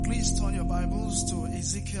Please turn your Bibles to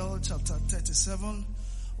Ezekiel chapter 37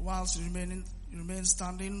 whilst you remain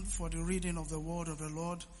standing for the reading of the word of the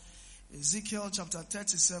Lord. Ezekiel chapter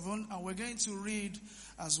 37, and we're going to read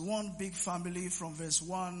as one big family from verse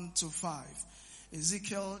 1 to 5.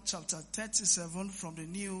 Ezekiel chapter 37 from the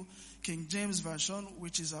New King James Version,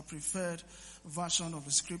 which is our preferred version of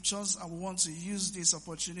the scriptures. And we want to use this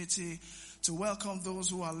opportunity to welcome those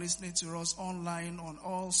who are listening to us online on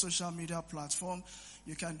all social media platforms.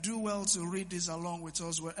 You can do well to read this along with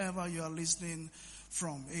us wherever you are listening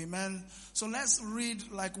from. Amen. So let's read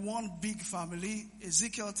like one big family.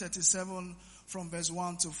 Ezekiel 37 from verse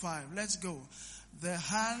 1 to 5. Let's go. The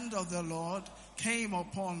hand of the Lord came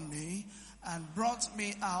upon me and brought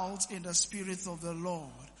me out in the spirit of the Lord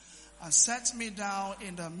and set me down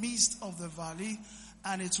in the midst of the valley,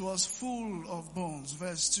 and it was full of bones.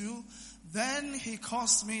 Verse 2. Then he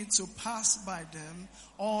caused me to pass by them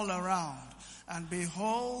all around, and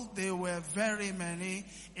behold, they were very many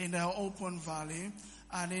in the open valley,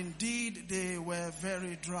 and indeed they were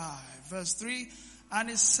very dry. Verse 3, and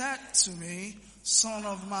he said to me, Son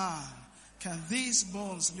of man, can these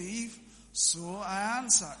bones live? So I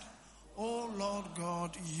answered, O Lord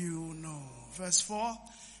God, you know. Verse 4,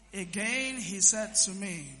 again he said to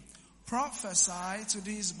me, prophesy to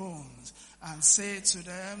these bones, and say to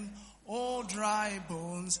them, O dry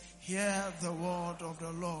bones, hear the word of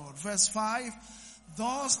the Lord. Verse 5,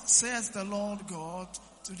 thus saith the Lord God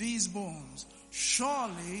to these bones,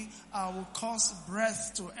 surely I will cause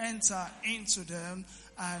breath to enter into them,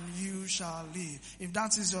 and you shall live. If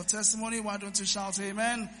that is your testimony, why don't you shout amen?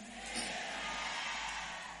 Amen.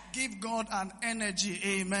 Give God an energy,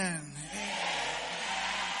 amen. Amen.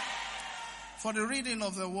 For the reading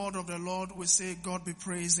of the word of the Lord, we say God be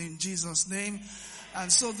praised in Jesus' name. And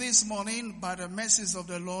so this morning, by the mercies of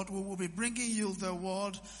the Lord, we will be bringing you the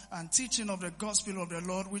word and teaching of the gospel of the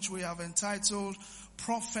Lord, which we have entitled,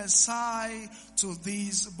 Prophesy to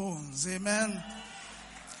these bones. Amen.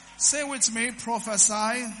 Say with me,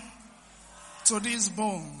 prophesy to these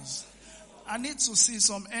bones. I need to see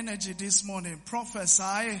some energy this morning.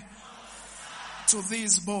 Prophesy to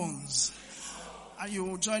these bones. And you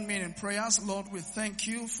will join me in prayers. Lord, we thank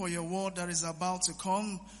you for your word that is about to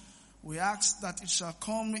come. We ask that it shall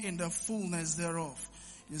come in the fullness thereof.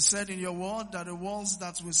 You said in your word that the words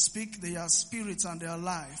that we speak, they are spirit and they are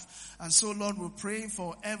life. And so, Lord, we pray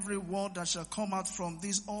for every word that shall come out from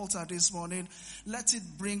this altar this morning. Let it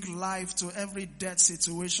bring life to every dead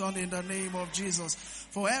situation in the name of Jesus.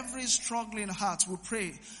 For every struggling heart, we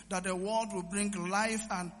pray that the word will bring life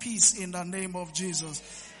and peace in the name of Jesus.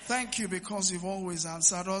 Thank you because you've always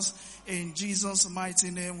answered us. In Jesus' mighty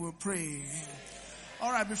name we pray.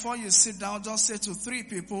 All right, before you sit down, just say to 3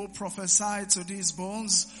 people, prophesy to these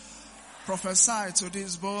bones. Prophesy to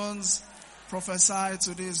these bones. Prophesy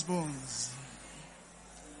to these bones.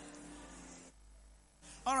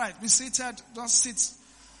 All right, be seated. Just sit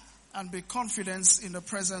and be confident in the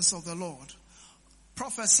presence of the Lord.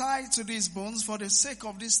 Prophesy to these bones. For the sake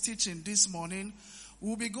of this teaching this morning,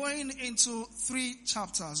 we'll be going into 3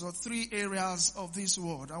 chapters or 3 areas of this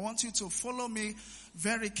word. I want you to follow me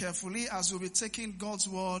very carefully as we'll be taking God's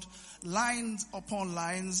word lines upon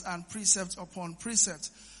lines and precept upon precept.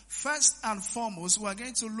 First and foremost, we're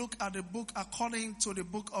going to look at the book according to the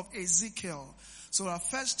book of Ezekiel. So our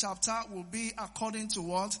first chapter will be according to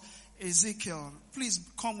what? Ezekiel. Please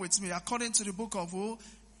come with me. According to the book of who?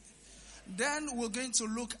 Then we're going to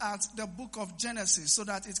look at the book of Genesis so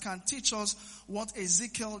that it can teach us what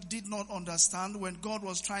Ezekiel did not understand when God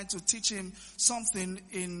was trying to teach him something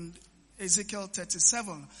in Ezekiel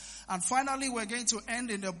 37. And finally, we're going to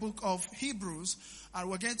end in the book of Hebrews, and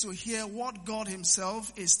we're going to hear what God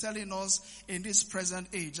himself is telling us in this present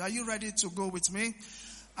age. Are you ready to go with me?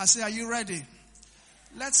 I say, are you ready?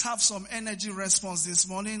 Let's have some energy response this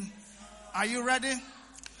morning. Are you ready?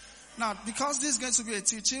 Now, because this is going to be a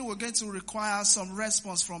teaching, we're going to require some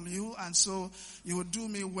response from you, and so you will do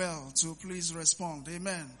me well to please respond.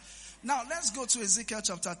 Amen. Now, let's go to Ezekiel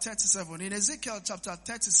chapter 37. In Ezekiel chapter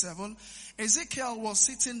 37, Ezekiel was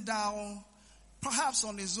sitting down, perhaps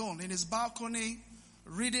on his own, in his balcony,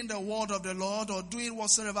 reading the word of the Lord or doing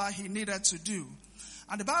whatsoever he needed to do.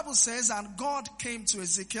 And the Bible says, and God came to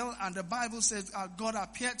Ezekiel, and the Bible says, God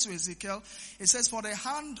appeared to Ezekiel. It says, for the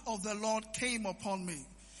hand of the Lord came upon me.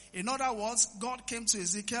 In other words, God came to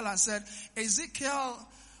Ezekiel and said, Ezekiel,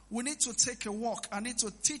 we need to take a walk. I need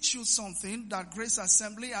to teach you something that Grace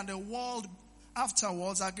Assembly and the world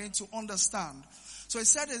afterwards are going to understand. So he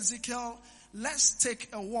said, Ezekiel, let's take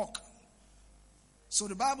a walk. So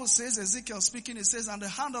the Bible says, Ezekiel speaking, it says, and the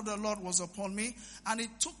hand of the Lord was upon me, and it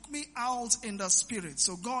took me out in the spirit.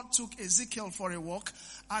 So God took Ezekiel for a walk,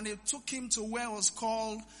 and it took him to where it was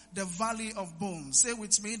called the Valley of Bones. Say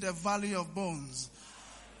with me, the Valley of Bones.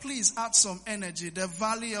 Please add some energy, the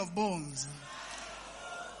Valley of Bones.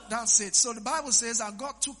 That's it. So the Bible says, and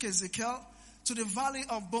God took Ezekiel to the Valley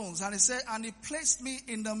of Bones, and he said, and he placed me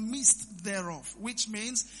in the midst thereof, which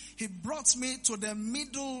means he brought me to the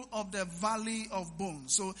middle of the Valley of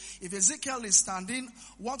Bones. So if Ezekiel is standing,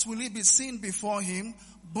 what will he be seeing before him?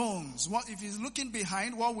 Bones. What if he's looking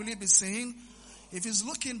behind, what will he be seeing? If he's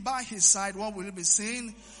looking by his side, what will he be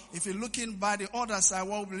seeing? If he's looking by the other side,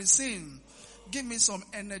 what will he be seeing? Give me some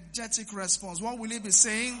energetic response. What will he be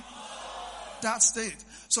saying? That's it.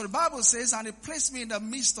 So the Bible says, and he placed me in the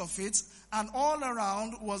midst of it, and all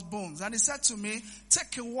around was bones. And he said to me,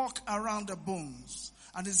 take a walk around the bones.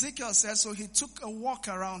 And Ezekiel said, so he took a walk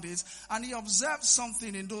around it, and he observed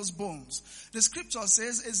something in those bones. The scripture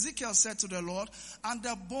says, Ezekiel said to the Lord, and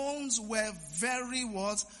the bones were very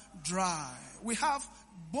what? Dry. We have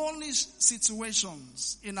bonish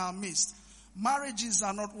situations in our midst. Marriages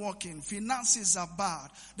are not working. Finances are bad.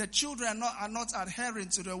 The children are not adhering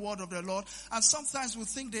to the word of the Lord. And sometimes we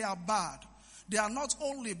think they are bad. They are not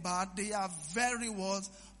only bad, they are very what?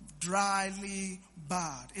 Dryly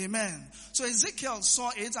bad. Amen. So Ezekiel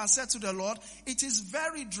saw it and said to the Lord, it is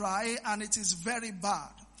very dry and it is very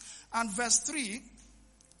bad. And verse 3,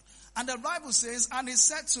 and the Bible says, and he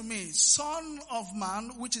said to me, son of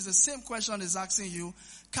man, which is the same question he's asking you,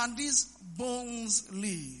 can these bones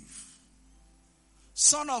live?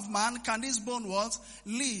 Son of man, can this bone what?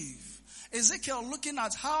 Live. Ezekiel, looking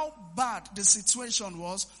at how bad the situation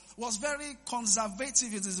was very conservative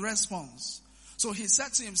in his response. So he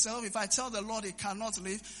said to himself, if I tell the Lord he cannot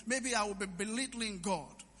live, maybe I will be belittling God.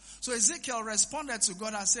 So Ezekiel responded to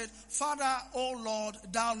God and said, Father, O Lord,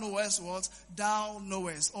 thou knowest what? Thou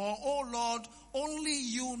knowest. Or, O Lord, only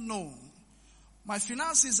you know. My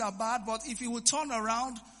finances are bad, but if you will turn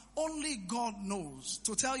around, only God knows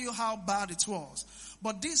to tell you how bad it was.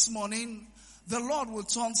 But this morning, the Lord will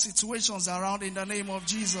turn situations around in the name of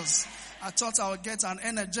Jesus. I thought I would get an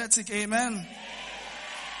energetic amen.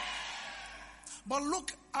 But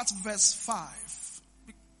look at verse 5.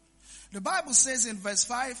 The Bible says in verse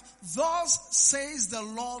 5, thus says the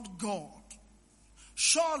Lord God,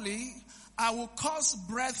 surely I will cause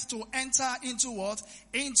breath to enter into what?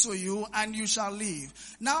 Into you, and you shall live.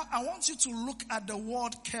 Now, I want you to look at the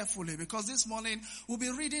word carefully, because this morning we'll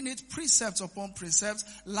be reading it precept upon precept,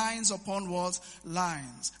 lines upon what?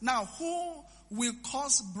 Lines. Now, who will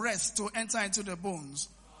cause breath to enter into the bones?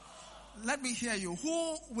 Let me hear you.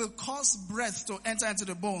 Who will cause breath to enter into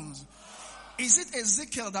the bones? Is it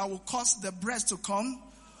Ezekiel that will cause the breath to come?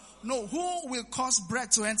 No. Who will cause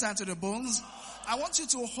breath to enter into the bones? I want you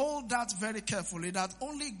to hold that very carefully, that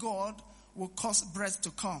only God will cause breath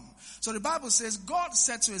to come. So the Bible says, God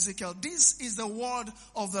said to Ezekiel, this is the word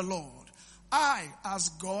of the Lord. I, as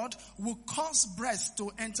God, will cause breath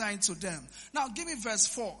to enter into them. Now give me verse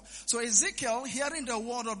 4. So Ezekiel, hearing the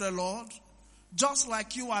word of the Lord, just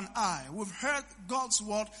like you and I, we've heard God's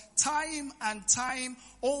word time and time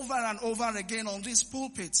over and over again on this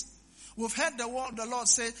pulpit. We've heard the word of the Lord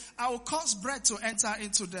say, I will cause breath to enter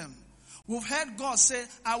into them. We've heard God say,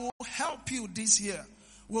 I will help you this year.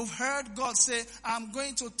 We've heard God say, I'm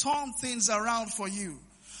going to turn things around for you.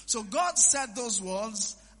 So God said those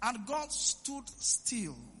words, and God stood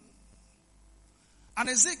still. And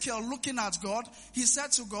Ezekiel, looking at God, he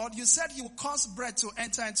said to God, you said you will cause breath to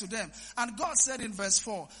enter into them. And God said in verse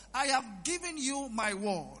 4, I have given you my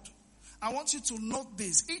word. I want you to note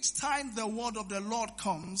this. Each time the word of the Lord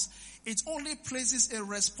comes, it only places a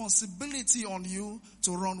responsibility on you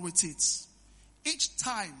to run with it. Each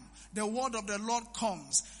time the word of the Lord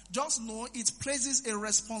comes, just know it places a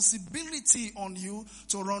responsibility on you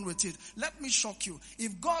to run with it. Let me shock you.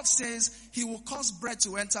 If God says he will cause breath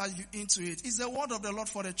to enter you into it, it's the word of the Lord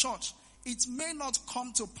for the church. It may not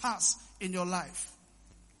come to pass in your life.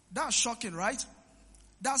 That's shocking, right?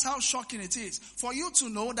 That's how shocking it is. For you to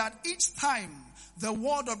know that each time the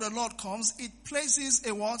word of the Lord comes, it places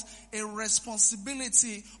a what? A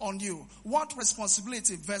responsibility on you. What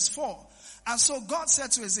responsibility? Verse 4. And so God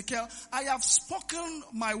said to Ezekiel, I have spoken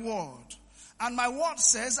my word. And my word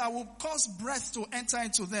says I will cause breath to enter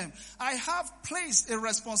into them. I have placed a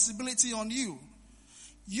responsibility on you.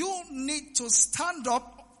 You need to stand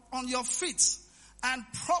up on your feet and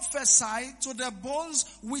prophesy to the bones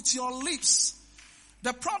with your lips.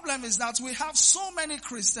 The problem is that we have so many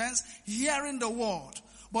Christians hearing the word,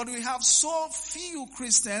 but we have so few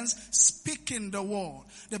Christians speaking the word.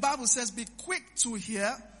 The Bible says, be quick to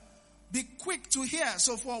hear, Be quick to hear.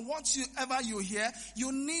 So for whatever you hear,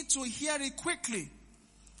 you need to hear it quickly.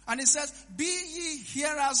 And it says, be ye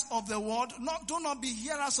hearers of the word. Do not be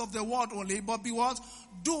hearers of the word only, but be what?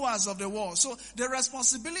 Doers of the word. So the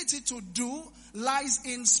responsibility to do lies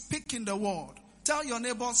in speaking the word. Tell your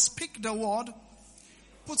neighbor, speak the word.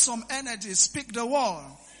 Put some energy, speak the word.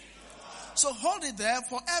 So hold it there.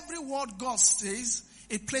 For every word God says,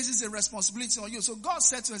 it places a responsibility on you. So God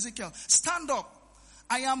said to Ezekiel, stand up.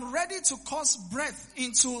 I am ready to cause breath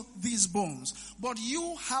into these bones, but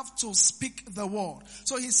you have to speak the word.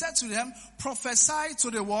 So he said to them, prophesy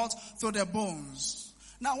to the word, to the bones.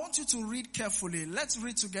 Now I want you to read carefully. Let's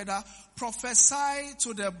read together. Prophesy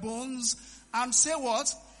to the bones and say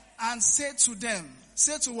what? And say to them.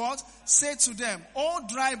 Say to what? Say to them. All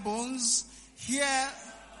dry bones, hear.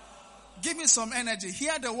 Give me some energy.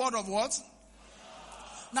 Hear the word of what?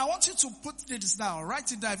 Now I want you to put this down. Write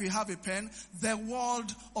it down if you have a pen. The word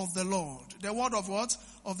of the Lord. The word of what?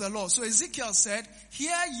 Of the Lord. So Ezekiel said,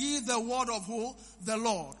 hear ye the word of who? The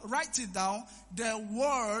Lord. Write it down. The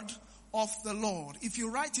word of the Lord. If you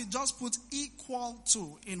write it, just put equal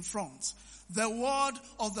to in front. The word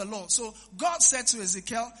of the Lord. So God said to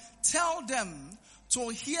Ezekiel, tell them to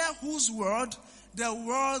hear whose word? The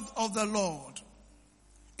word of the Lord.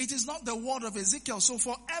 It is not the word of Ezekiel. So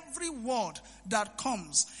for every word that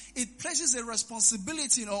comes, it places a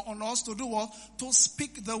responsibility on us to do what? To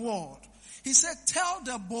speak the word. He said, tell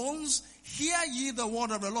the bones, hear ye the word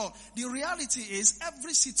of the Lord. The reality is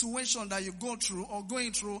every situation that you go through or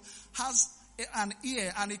going through has an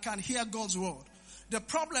ear and it can hear God's word. The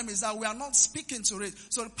problem is that we are not speaking to it.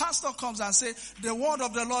 So the pastor comes and says, the word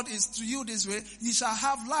of the Lord is to you this way. You shall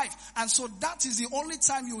have life. And so that is the only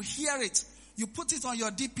time you hear it. You put it on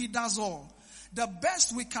your DP, that's all. The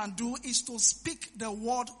best we can do is to speak the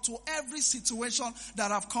word to every situation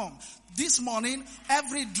that have come. This morning,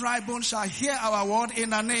 every dry bone shall hear our word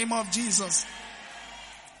in the name of Jesus.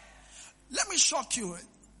 Let me shock you.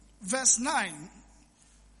 Verse 9.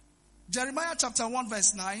 Jeremiah chapter 1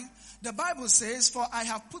 verse 9. The Bible says, for I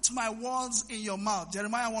have put my words in your mouth.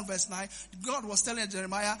 Jeremiah 1 verse 9. God was telling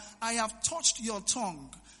Jeremiah, I have touched your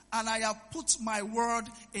tongue and I have put my word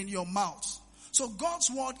in your mouth. So God's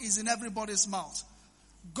word is in everybody's mouth.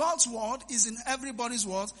 God's word is in everybody's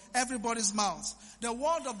word, everybody's mouth. The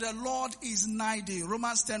word of the Lord is nigh thee.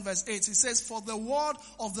 Romans 10 verse 8. It says, for the word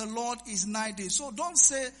of the Lord is nigh thee. So don't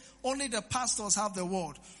say only the pastors have the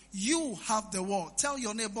word. You have the word. Tell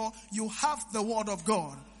your neighbor, you have the word of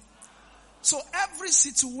God. So every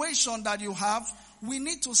situation that you have, we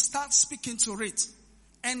need to start speaking to it.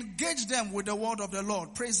 Engage them with the word of the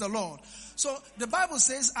Lord. Praise the Lord. So the Bible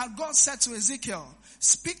says, and God said to Ezekiel,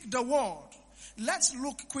 speak the word. Let's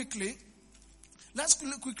look quickly. Let's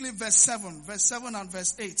look quickly verse 7 and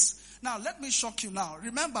verse 8. Now let me shock you now.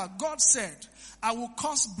 Remember, God said, I will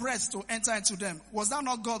cause breath to enter into them. Was that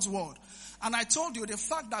not God's word? And I told you the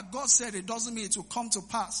fact that God said it doesn't mean it will come to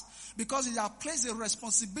pass. Because he has placed a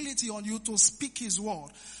responsibility on you to speak his word.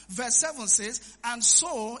 Verse 7 says, and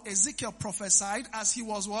so Ezekiel prophesied as he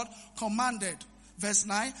was what? Commanded. Verse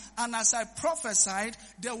 9, and as I prophesied,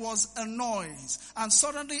 there was a noise, and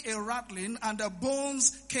suddenly a rattling, and the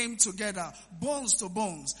bones came together, bones to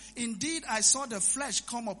bones. Indeed, I saw the flesh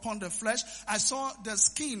come upon the flesh. I saw the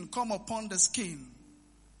skin come upon the skin.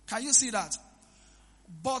 Can you see that?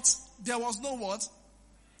 But there was no what?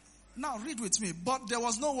 Now read with me. But there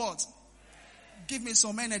was no what? Give me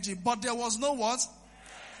some energy. But there was no what?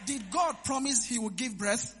 Did God promise he would give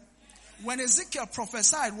breath? When Ezekiel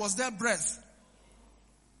prophesied, was there breath?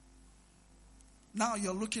 Now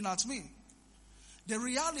you're looking at me. The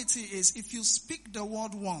reality is, if you speak the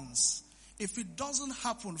word once, if it doesn't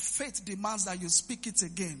happen, faith demands that you speak it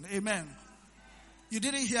again. Amen. You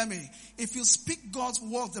didn't hear me. If you speak God's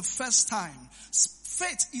word the first time,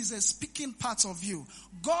 faith is a speaking part of you.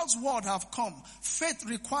 God's word have come. Faith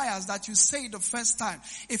requires that you say it the first time.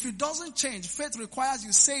 If it doesn't change, faith requires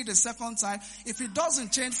you say it the second time. If it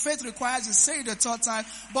doesn't change, faith requires you say it the third time.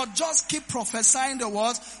 But just keep prophesying the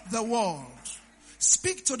word.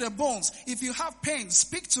 Speak to the bones. If you have pain,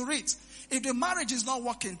 speak to it. If the marriage is not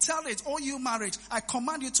working, tell it, oh you marriage, I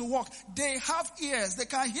command you to walk. They have ears, they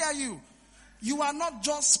can hear you. You are not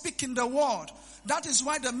just speaking the word. That is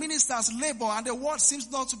why the ministers labor and the word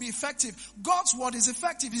seems not to be effective. God's word is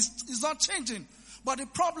effective, it's not changing. But the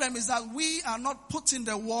problem is that we are not putting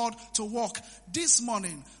the word to work. This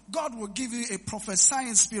morning, God will give you a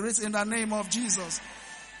prophesying spirit in the name of Jesus.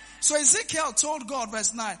 So Ezekiel told God,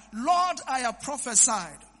 verse 9, Lord, I have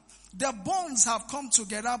prophesied. The bones have come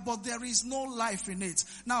together, but there is no life in it.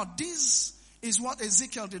 Now, this is what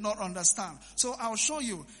Ezekiel did not understand. So I'll show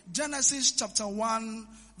you. Genesis chapter 1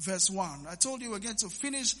 verse 1. I told you we're going to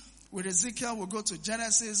finish with Ezekiel. We'll go to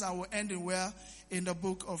Genesis and we'll end in where? In the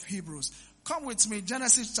book of Hebrews. Come with me.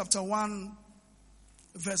 Genesis chapter 1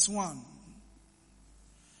 verse 1.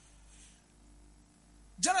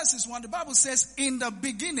 Genesis 1, the Bible says, in the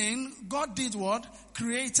beginning, God did what?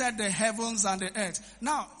 Created the heavens and the earth.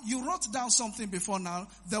 Now, you wrote down something before now,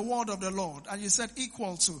 the word of the Lord, and you said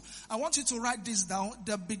equal to. I want you to write this down.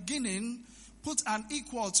 The beginning, put an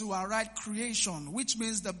equal to and write creation, which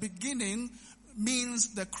means the beginning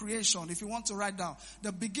means the creation. If you want to write down,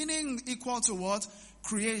 the beginning equal to what?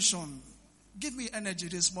 Creation. Give me energy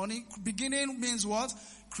this morning. Beginning means what?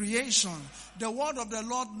 Creation. The word of the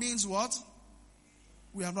Lord means what?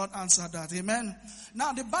 We have not answered that. Amen.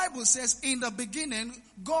 Now the Bible says in the beginning,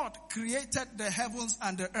 God created the heavens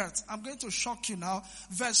and the earth. I'm going to shock you now.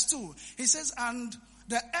 Verse 2. He says, and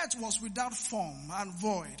the earth was without form and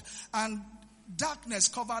void, and darkness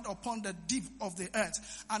covered upon the deep of the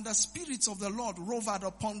earth, and the Spirit of the Lord rovered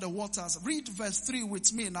upon the waters. Read verse 3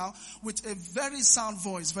 with me now, with a very sound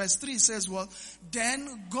voice. Verse 3 says what?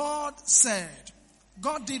 Then God said.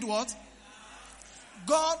 God did what?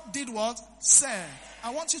 God did what? Said. I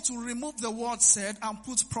want you to remove the word said and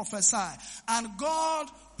put prophesy. And God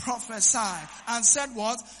prophesied and said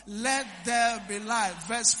what? Let there be light.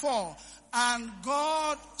 Verse 4. And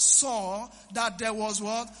God saw that there was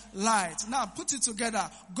what? Light. Now put it together.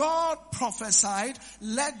 God prophesied,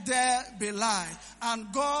 let there be light.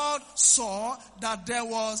 And God saw that there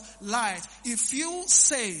was light. If you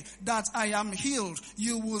say that I am healed,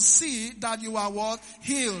 you will see that you are what?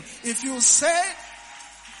 Healed. If you say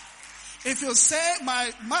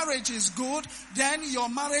my marriage is good, then your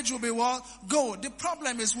marriage will be what? Good. The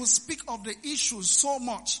problem is we speak of the issues so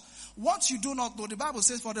much. What you do not know, the Bible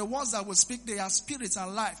says for the words that we speak, they are spirit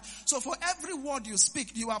and life. So for every word you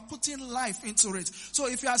speak, you are putting life into it. So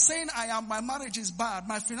if you are saying, my marriage is bad,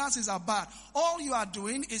 my finances are bad, all you are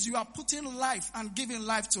doing is you are putting life and giving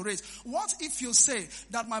life to it. What if you say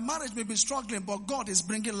that my marriage may be struggling, but God is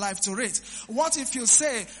bringing life to it? What if you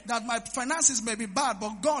say that my finances may be bad,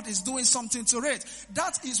 but God is doing something to it?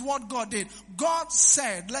 That is what God did. God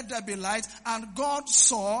said, let there be light, and God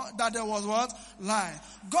saw that there was what? Light.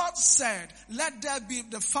 God said, let there be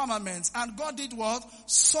the firmament, and God did what?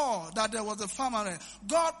 Saw that there was a firmament.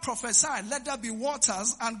 God prophesied, let there be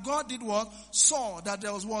waters, and God did what? Saw that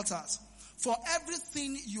there was waters. For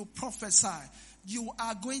everything you prophesy, you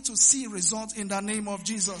are going to see results in the name of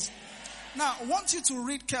Jesus. Now, I want you to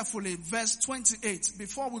read carefully verse 28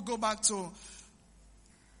 before we go back to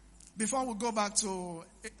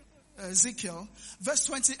Ezekiel. Verse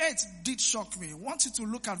 28 did shock me. I want you to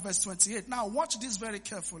look at verse 28. Now watch this very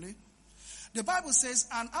carefully. The Bible says,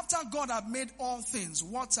 and after God had made all things,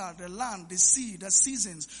 water, the land, the sea, the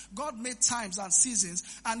seasons, God made times and seasons,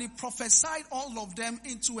 and he prophesied all of them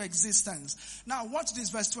into existence. Now watch this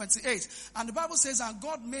verse 28. And the Bible says, and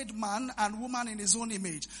God made man and woman in his own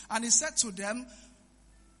image. And he said to them,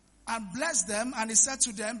 and blessed them, and he said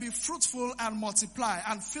to them, be fruitful and multiply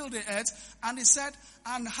and fill the earth. And he said,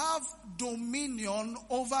 and have dominion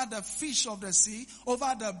over the fish of the sea, over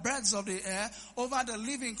the birds of the air, over the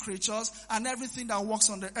living creatures, and everything that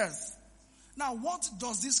walks on the earth. Now, what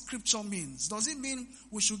does this scripture mean? Does it mean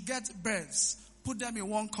we should get birds, put them in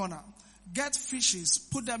one corner, get fishes,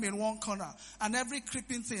 put them in one corner, and every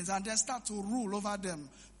creeping thing, and then start to rule over them?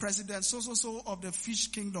 President so of the fish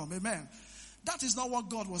kingdom. Amen. That is not what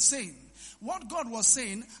God was saying. What God was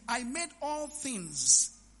saying, I made all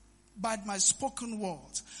things by my spoken word.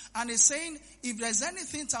 And he's saying, if there's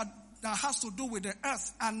anything that has to do with the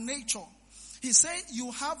earth and nature, he's saying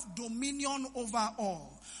you have dominion over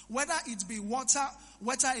all. Whether it be water,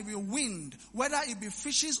 whether it be wind, whether it be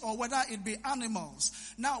fishes, or whether it be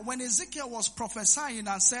animals. Now, when Ezekiel was prophesying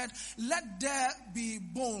and said, let there be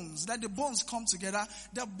bones, let the bones come together,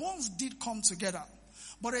 the bones did come together.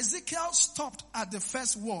 But Ezekiel stopped at the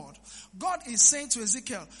first word. God is saying to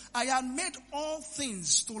Ezekiel, I have made all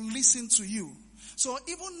things to listen to you. So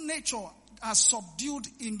even nature has subdued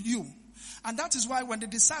in you. And that is why when the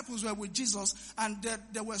disciples were with Jesus and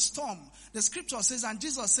there was storm, the scripture says, and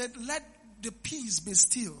Jesus said, let the peace be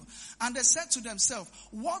still. And they said to themselves,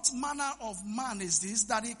 what manner of man is this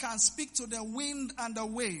that he can speak to the wind and the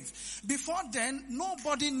wave? Before then,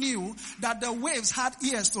 nobody knew that the waves had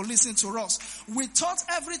ears to listen to us. We thought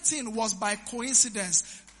everything was by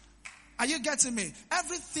coincidence. Are you getting me?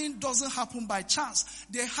 Everything doesn't happen by chance.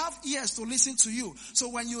 They have ears to listen to you. So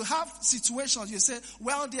when you have situations, you say,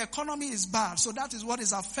 well, the economy is bad, so that is what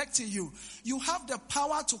is affecting you. You have the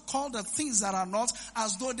power to call the things that are not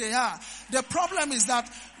as though they are. The problem is that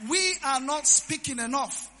we are not speaking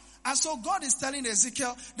enough. And so God is telling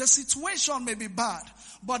Ezekiel, the situation may be bad,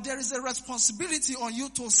 but there is a responsibility on you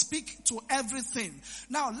to speak to everything.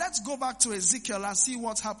 Now, let's go back to Ezekiel and see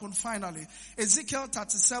what happened finally. Ezekiel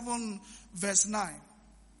 37 verse 9.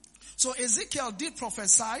 So Ezekiel did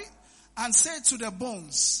prophesy and said to the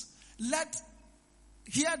bones,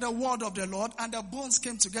 hear the word of the Lord, and the bones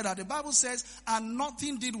came together. The Bible says, and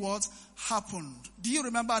nothing did what happened. Do you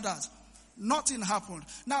remember that? Nothing happened.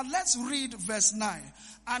 Now let's read verse 9.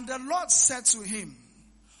 And the Lord said to him,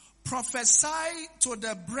 prophesy to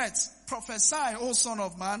the breath, prophesy, O son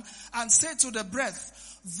of man, and say to the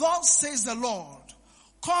breath, thus says the Lord,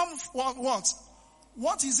 come, what?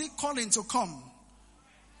 What is he calling to come?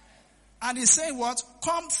 And he's saying what?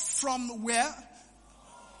 Come from where?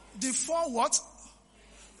 The four what?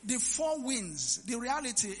 The four winds. The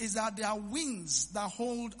reality is that there are winds that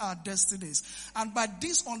hold our destinies. And by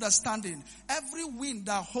this understanding, every wind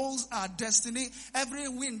that holds our destiny, every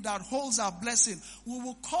wind that holds our blessing, we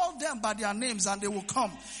will call them by their names and they will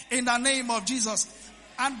come in the name of Jesus.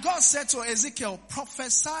 And God said to Ezekiel,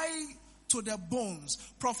 prophesy to the bones,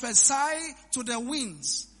 prophesy to the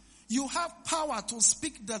winds. You have power to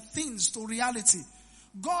speak the things to reality.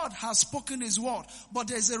 God has spoken his word, but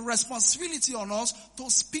there's a responsibility on us to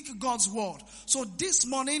speak God's word. So this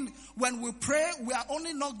morning, when we pray, we are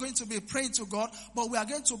only not going to be praying to God, but we are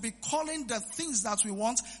going to be calling the things that we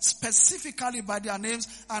want specifically by their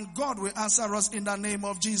names, and God will answer us in the name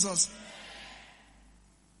of Jesus.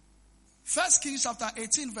 1 Kings chapter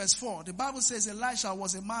 18 verse 4, the Bible says Elisha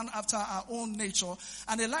was a man after our own nature,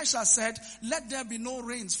 and Elisha said, let there be no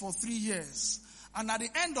rains for 3 years. And at the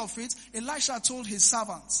end of it, Elisha told his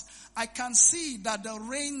servants, I can see that the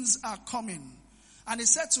rains are coming. And he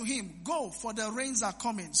said to him, go, for the rains are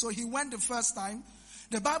coming. So he went the first time.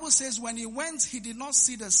 The Bible says when he went, he did not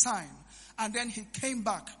see the sign. And then he came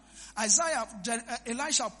back.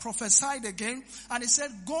 Elisha prophesied again, and he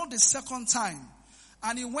said, go the second time.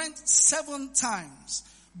 And he went 7 times.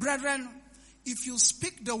 Brethren, if you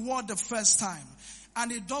speak the word the first time,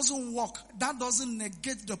 and it doesn't work, that doesn't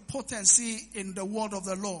negate the potency in the word of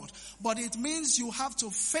the Lord. But it means you have to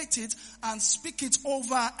faith it and speak it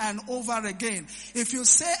over and over again. If you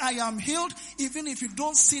say, I am healed, even if you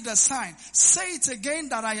don't see the sign, say it again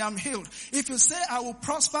that I am healed. If you say, I will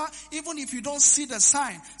prosper, even if you don't see the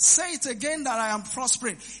sign, say it again that I am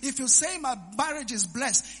prospering. If you say, my marriage is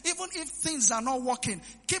blessed, even if things are not working,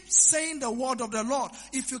 keep saying the word of the Lord.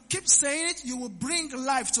 If you keep saying it, you will bring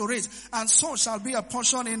life to it, and so shall be a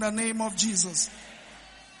portion in the name of Jesus.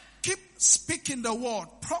 Keep speaking the word.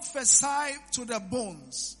 Prophesy to the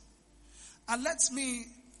bones. And let me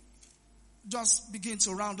just begin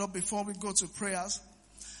to round up before we go to prayers.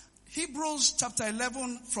 Hebrews chapter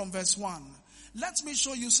 11 from verse 1. Let me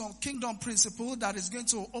show you some kingdom principle that is going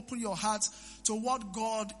to open your heart to what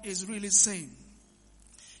God is really saying.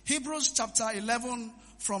 Hebrews chapter 11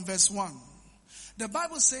 from verse 1. The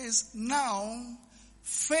Bible says, now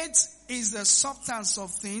faith is the substance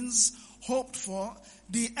of things hoped for,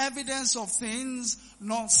 the evidence of things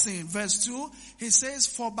not seen. Verse 2, he says,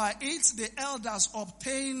 for by it the elders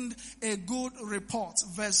obtained a good report.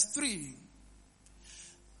 Verse 3,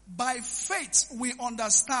 by faith we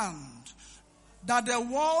understand that the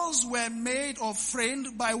walls were made or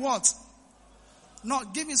framed by what? No,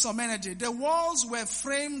 give me some energy. The walls were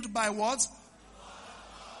framed by what?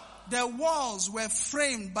 The walls were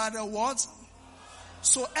framed by the what?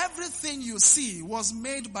 So everything you see was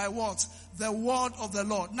made by what? The word of the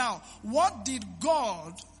Lord. Now, what did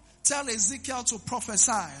God tell Ezekiel to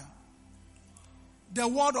prophesy? The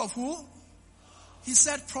word of who? He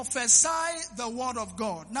said, prophesy the word of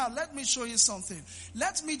God. Now, let me show you something.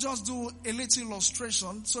 Let me just do a little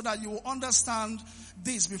illustration so that you will understand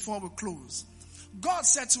this before we close. God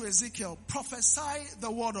said to Ezekiel, prophesy the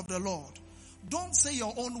word of the Lord. Don't say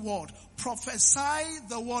your own word. Prophesy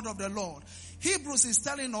the word of the Lord. Hebrews is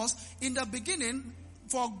telling us, in the beginning,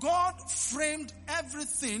 for God framed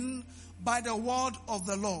everything by the word of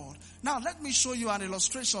the Lord. Now, let me show you an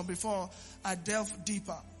illustration before I delve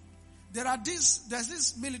deeper. There's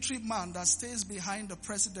this military man that stays behind the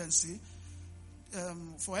presidency.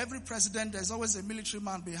 For every president, there's always a military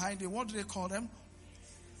man behind him. What do they call them?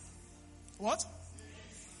 What?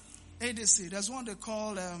 ADC. There's one they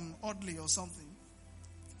call Audley or something.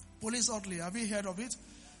 Police Audley. Have you heard of it?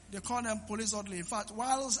 They call them police orderly. In fact,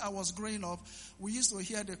 whilst I was growing up, we used to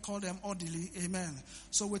hear they call them orderly. Amen.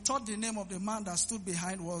 So we thought the name of the man that stood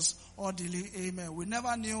behind was orderly. Amen. We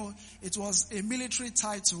never knew it was a military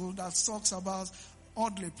title that talks about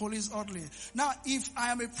orderly, police orderly. Now, if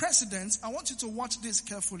I am a president, I want you to watch this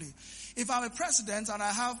carefully. If I'm a president and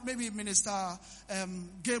I have maybe Minister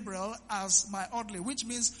Gabriel as my orderly, which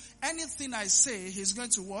means anything I say, he's going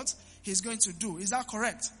to what? He's going to do. Is that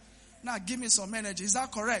correct? Now give me some energy. Is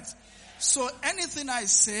that correct? So anything I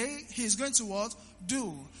say, he's going to what?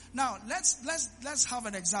 Do. Now let's have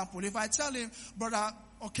an example. If I tell him, brother,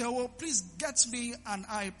 okay, well, please get me an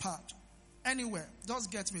iPad. Anywhere.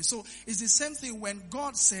 Just get me. So it's the same thing when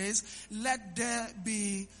God says, let there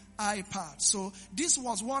be iPad. So this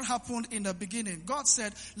was what happened in the beginning. God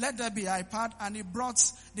said, let there be iPad, and he brought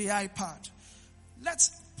the iPad. Let's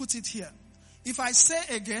put it here. If I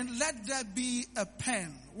say again, let there be a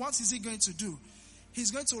pen, what is he going to do? He's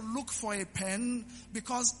going to look for a pen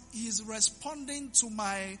because he's responding to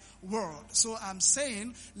my word. So I'm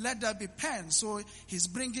saying, let there be pen. So he's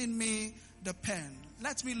bringing me the pen.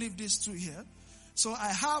 Let me leave these two here. So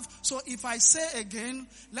if I say again,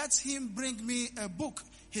 let him bring me a book.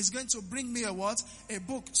 He's going to bring me a what? A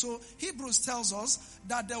book. So Hebrews tells us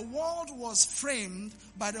that the world was framed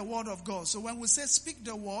by the word of God. So when we say speak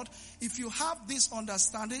the word, if you have this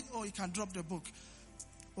understanding, you can drop the book.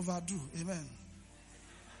 Overdue. Amen.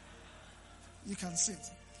 You can sit.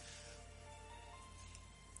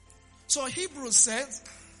 So Hebrews says,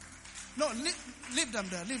 leave them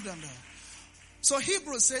there. So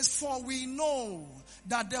Hebrews says, for we know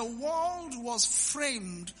that the world was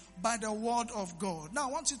framed by the word of God. Now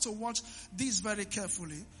I want you to watch this very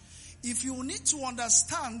carefully. If you need to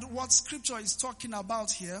understand what scripture is talking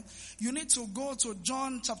about here, you need to go to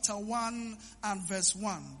John chapter 1 and verse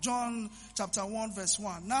 1. John chapter 1 verse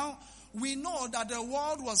 1. Now, we know that the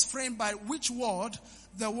world was framed by which word?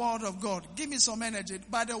 The word of God. Give me some energy.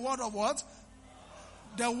 By the word of what?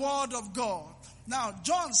 The word of God. Now,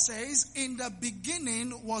 John says, in the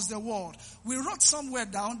beginning was the word. We wrote somewhere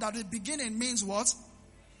down that the beginning means what?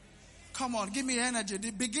 Come on, give me energy.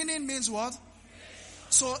 The beginning means what?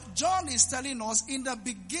 So, John is telling us, in the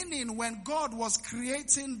beginning when God was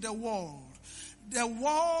creating the world,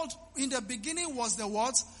 in the beginning was the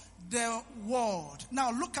what? The word.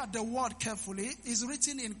 Now, look at the word carefully. It's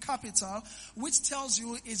written in capital, which tells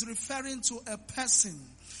you it's referring to a person.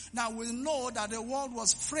 Now we know that the world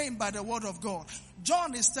was framed by the word of God.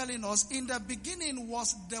 John is telling us, in the beginning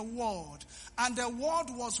was the word. And the word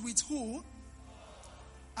was with who?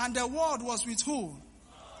 And the word was with who?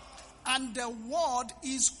 And the word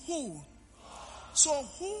is who? So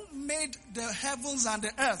who made the heavens and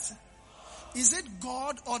the earth? Is it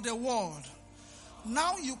God or the word?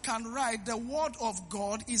 Now you can write the word of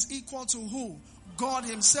God is equal to who? God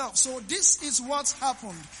himself. So this is what's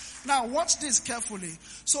happened. Now watch this carefully.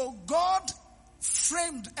 So God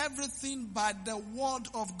framed everything by the word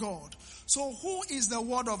of God. So who is the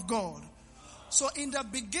word of God? So in the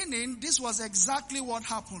beginning, this was exactly what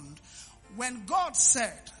happened. When God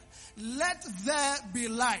said, let there be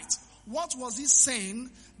light, what was he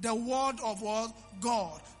saying? The word of what?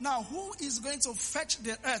 God. Now who is going to fetch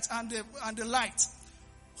the earth and the light?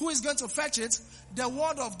 Who is going to fetch it? The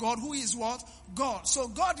word of God, who is what? God. So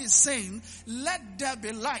God is saying, let there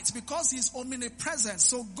be light, because he's omnipresent.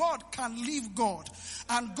 So God can leave God.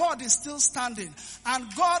 And God is still standing. And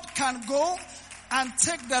God can go and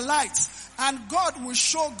take the light. And God will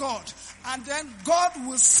show God. And then God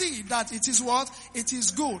will see that it is what? It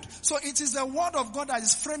is good. So it is the word of God that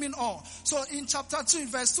is framing all. So in chapter 2, in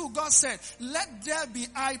verse 2, God said, let there be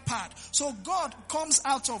iPad. So God comes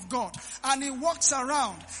out of God and he walks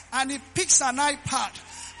around and he picks an iPad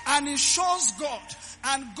and he shows God.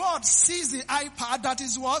 And God sees the iPad, that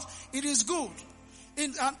is what? It is good.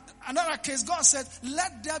 In another case, God said,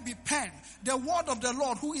 let there be pen. The word of the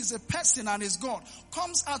Lord, who is a person and is God,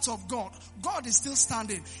 comes out of God. God is still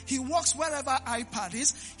standing. He walks wherever iPad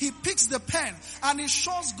is. He picks the pen and he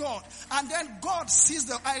shows God. And then God sees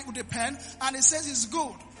the pen and he says it's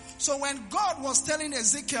good. So when God was telling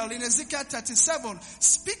Ezekiel in Ezekiel 37,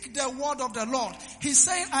 speak the word of the Lord, he's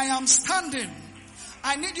saying, I am standing.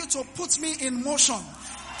 I need you to put me in motion.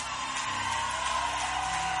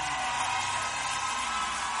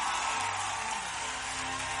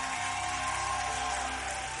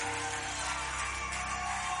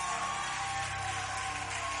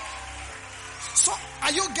 So,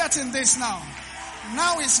 are you getting this now?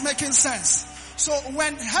 Now it's making sense. So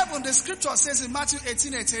when heaven, the scripture says in Matthew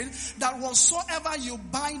 18:18, that whatsoever you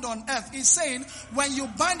bind on earth, it's saying when you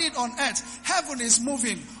bind it on earth, heaven is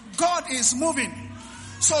moving. God is moving.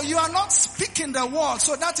 So you are not speaking the word.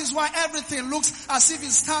 So that is why everything looks as if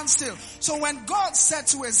it stands still. So when God said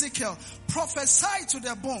to Ezekiel, prophesy to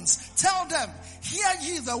the bones, tell them, hear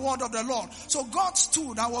ye the word of the Lord. So God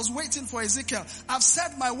stood and was waiting for Ezekiel. I've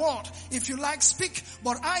said my word. If you like, speak,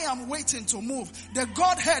 but I am waiting to move. The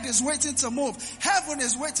Godhead is waiting to move. Heaven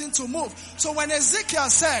is waiting to move. So when Ezekiel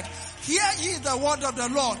said, hear ye the word of the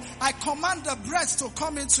Lord, I command the breath to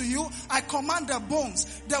come into you. I command the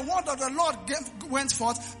bones. The word of the Lord went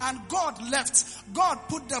forth and God left. God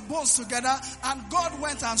put the bones together and God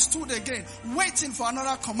went and stood again, waiting for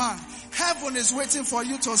another command. Heaven is waiting for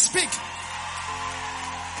you to speak.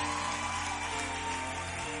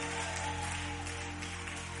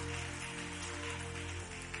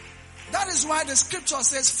 That is why the scripture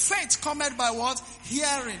says faith cometh by what?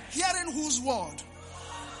 Hearing. Hearing whose word?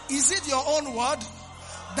 Is it your own word?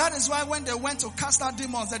 That is why when they went to cast out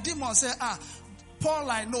demons, the demons said,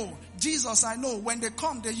 Paul I know, Jesus I know. When they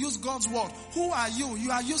come, they use God's word. Who are you?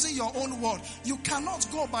 You are using your own word. You cannot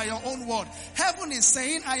go by your own word. Heaven is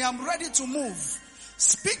saying, I am ready to move.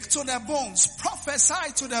 Speak to the bones,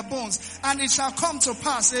 prophesy to the bones, and it shall come to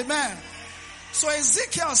pass. Amen. So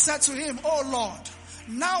Ezekiel said to him, Oh Lord,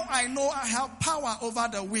 now I know I have power over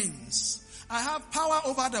the winds. I have power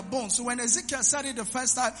over the bones. So when Ezekiel said it the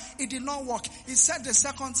first time, it did not work. He said the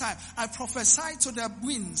second time, I prophesy to the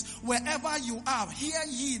winds, wherever you are, hear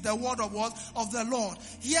ye the word of what? Of the Lord.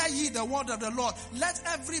 Hear ye the word of the Lord. Let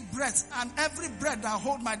every breath and every breath that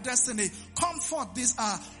hold my destiny come forth this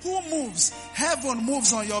hour. Who moves? Heaven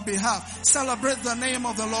moves on your behalf. Celebrate the name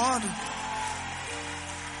of the Lord.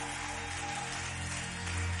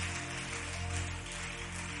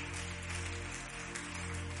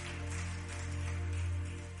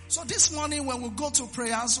 So this morning when we go to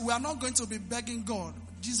prayers, we are not going to be begging God,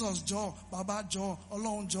 Jesus Joe, Baba Joe,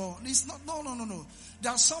 Alone Joe. It's not, no.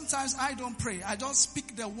 There are sometimes I don't pray. I just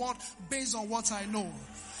speak the word based on what I know.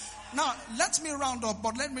 Now, let me round up,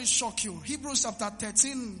 but let me shock you. Hebrews chapter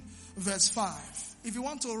 13, verse 5. If you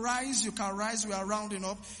want to rise, you can rise. We are rounding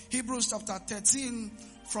up. Hebrews chapter 13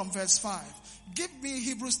 from verse 5. Give me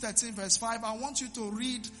Hebrews 13, verse 5. I want you to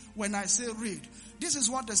read when I say read. This is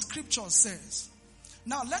what the scripture says.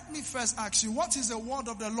 Now, let me first ask you, what is the word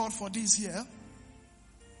of the Lord for this year?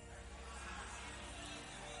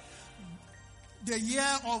 The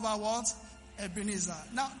year of our what? Ebenezer.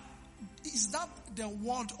 Now, is that the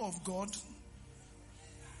word of God?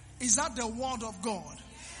 Is that the word of God?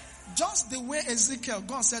 Just the way Ezekiel,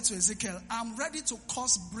 God said to Ezekiel, I'm ready to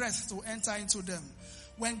cause breath to enter into them.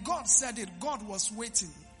 When God said it, God was waiting.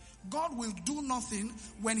 God will do nothing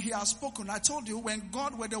when he has spoken. I told you, when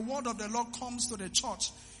the word of the Lord comes to the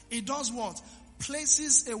church, it does what?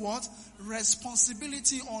 Places a what?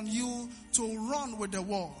 Responsibility on you to run with the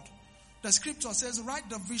word. The scripture says, write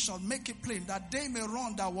the vision, make it plain, that they may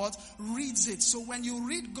run that what? Reads it. So when you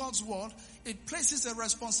read God's word, it places a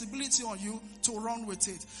responsibility on you to run with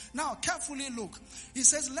it. Now, carefully look. He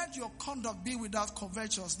says, let your conduct be without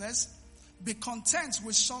covetousness. Be content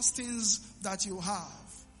with such things that you have.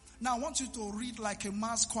 Now I want you to read like a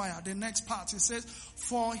mass choir. The next part, it says,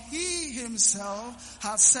 for he himself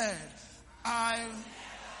has said,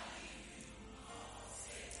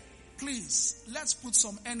 Please, let's put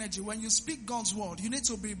some energy. When you speak God's word, you need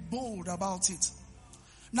to be bold about it.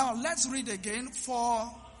 Now let's read again.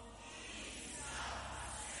 For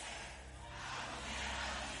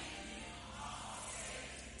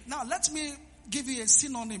now let me give you a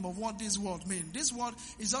synonym of what this word means. This word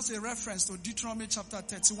is just a reference to Deuteronomy chapter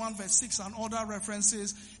 31 verse 6 and other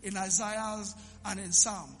references in Isaiah and in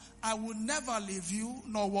Psalm. I will never leave you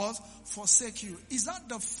nor what? Forsake you. Is that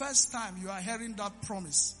the first time you are hearing that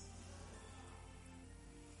promise?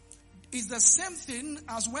 It's the same thing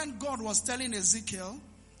as when God was telling Ezekiel,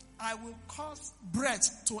 I will cause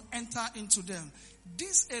breath to enter into them.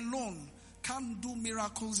 This alone can't do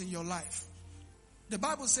miracles in your life. The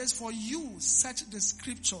Bible says, for you search the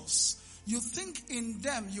scriptures. You think in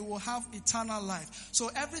them you will have eternal life. So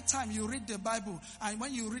every time you read the Bible, and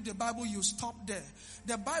when you read the Bible, you stop there.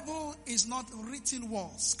 The Bible is not written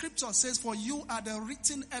words. Scripture says, for you are the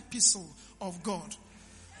written epistle of God.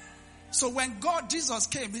 So when Jesus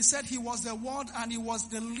came, he said he was the word and he was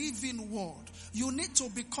the living word. You need to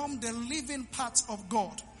become the living part of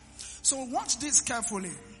God. So watch this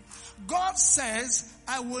carefully. God says,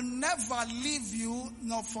 I will never leave you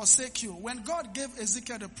nor forsake you. When God gave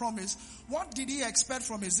Ezekiel the promise, what did he expect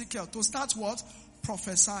from Ezekiel? To start what?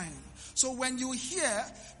 Prophesying. So when you hear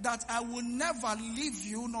that I will never leave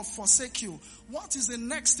you nor forsake you, what is the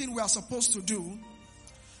next thing we are supposed to do?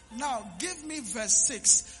 Now, give me verse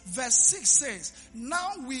 6. Verse 6 says,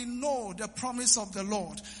 now we know the promise of the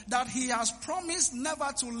Lord, that he has promised never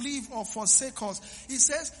to leave or forsake us. He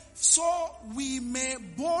says, so we may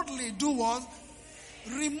boldly do what?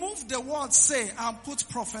 Remove the word say and put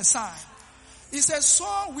prophesy. He says,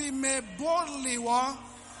 so we may boldly what?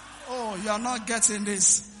 Oh, you are not getting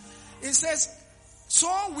this. It says,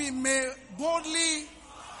 so we may boldly,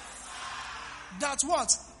 that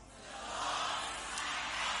what?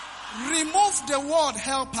 Remove the word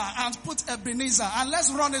helper and put Ebenezer, and let's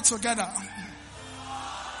run it together.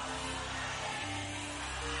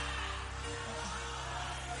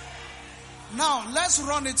 Now, let's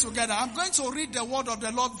run it together. I'm going to read the word of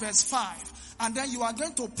the Lord, verse 5. And then you are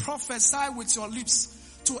going to prophesy with your lips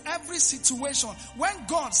to every situation. When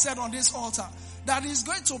God said on this altar that he's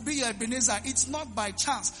going to be Ebenezer, it's not by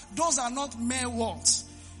chance. Those are not mere words.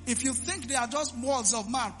 If you think they are just words of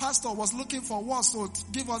man, pastor was looking for words to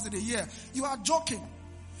give us in the year, you are joking.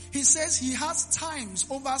 He says he has times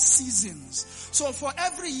over seasons. So for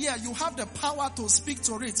every year, you have the power to speak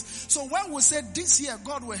to it. So when we say this year,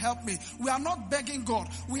 God will help me, we are not begging God.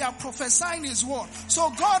 We are prophesying his word.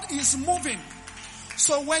 So God is moving.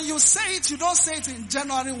 So when you say it, you don't say it in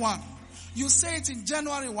January 1. You say it in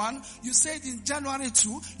January 1, you say it in January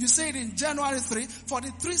 2, you say it in January 3. For the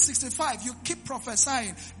 365, you keep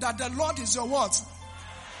prophesying that the Lord is your word.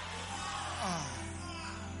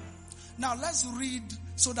 Now let's read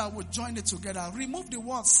so that we join it together. Remove the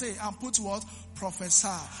word say and put what? Prophesy.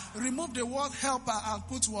 Remove the word helper and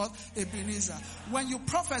put what? Ebenezer. When you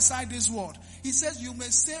prophesy this word, he says you may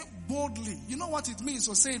say boldly. You know what it means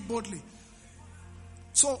to say it boldly?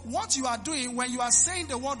 So what you are doing when you are saying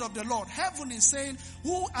the word of the Lord, heaven is saying,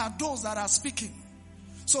 who are those that are speaking?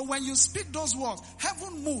 So when you speak those words,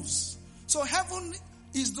 heaven moves. So heaven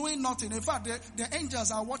is doing nothing. In fact, the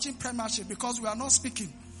angels are watching premiership because we are not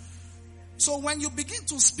speaking. So when you begin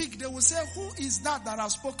to speak, they will say, who is that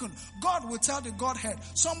has spoken? God will tell the Godhead,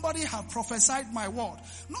 somebody have prophesied my word.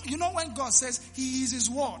 No, you know when God says he is his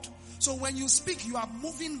word. So when you speak, you are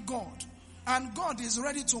moving God. And God is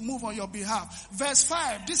ready to move on your behalf. Verse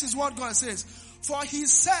 5, this is what God says. For he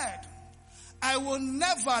said, I will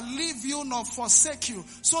never leave you nor forsake you.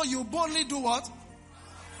 So you boldly do what?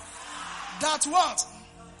 That what?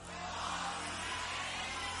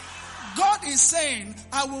 God is saying,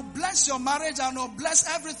 I will bless your marriage and will bless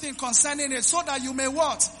everything concerning it so that you may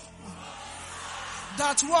what?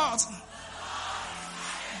 That what?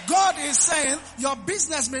 God is saying, your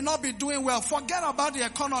business may not be doing well. Forget about the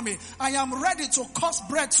economy. I am ready to cause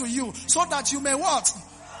bread to you so that you may what?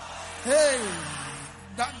 Hey,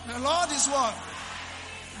 that the Lord is what?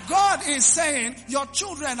 God is saying, your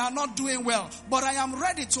children are not doing well, but I am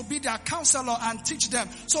ready to be their counselor and teach them.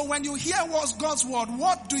 So when you hear what's God's word,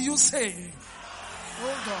 what do you say?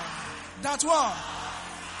 Oh God. That's what?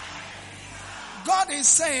 God is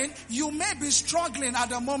saying, you may be struggling at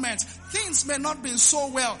the moment. Things may not be so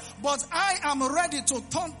well, but I am ready to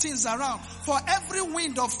turn things around. For every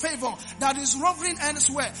wind of favor that is roving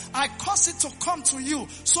elsewhere, I cause it to come to you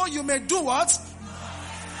so you may do what?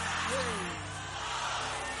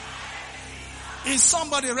 Is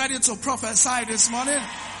somebody ready to prophesy this morning?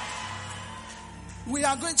 We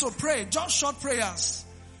are going to pray, just short prayers.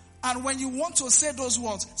 And when you want to say those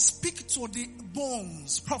words, speak to the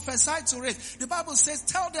bones, prophesy to it. The Bible says,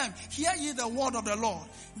 tell them, hear ye the word of the Lord.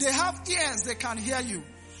 They have ears, they can hear you.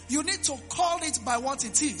 You need to call it by what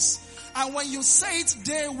it is. And when you say it,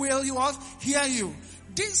 they will hear you.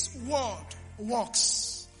 This word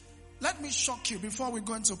works. Let me shock you before we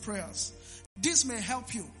go into prayers. This may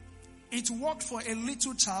help you. It worked for a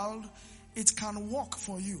little child. It can work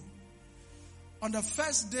for you. On the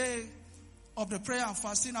first day of the prayer and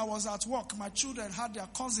fasting, I was at work. My children had their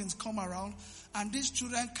cousins come around, and these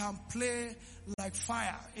children can play like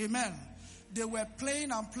fire. Amen. They were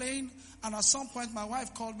playing and playing, and at some point my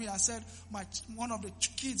wife called me and said, one of the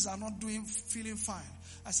kids are not feeling fine.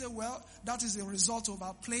 I said, well, that is a result of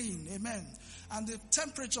our playing. Amen. And the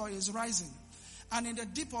temperature is rising. And in the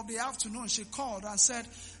deep of the afternoon, she called and said,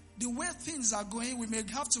 the way things are going, we may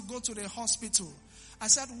have to go to the hospital. I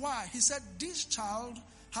said, why? He said, this child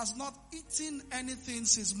has not eaten anything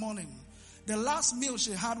since morning. The last meal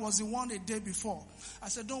she had was the one a day before. I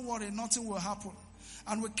said, don't worry, nothing will happen.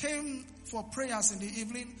 And we came for prayers in the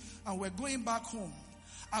evening, and we're going back home.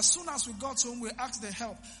 As soon as we got home, we asked the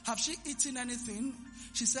help, have she eaten anything?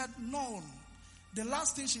 She said, no. The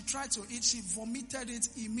last thing she tried to eat, she vomited it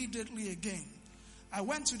immediately again. I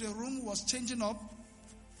went to the room, was changing up.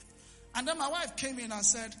 And then my wife came in and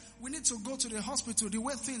said, we need to go to the hospital. The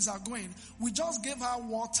way things are going, we just gave her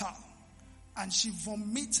water and she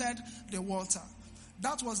vomited the water.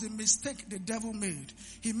 That was the mistake the devil made.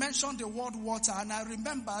 He mentioned the word water, and I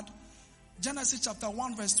remembered Genesis chapter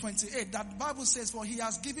 1 verse 28, that the Bible says, for he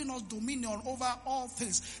has given us dominion over all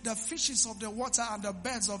things, the fishes of the water and the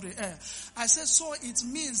birds of the air. I said, so it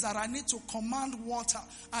means that I need to command water,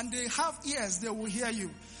 and they have ears, they will hear you.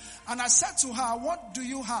 And I said to her, what do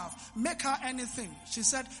you have? Make her anything. She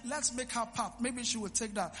said, let's make her pap. Maybe she will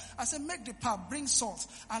take that. I said, make the pap, bring salt,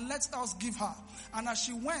 and let us give her. And as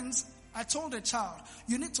she went, I told the child,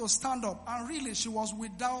 you need to stand up. And really, she was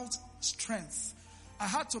without strength. I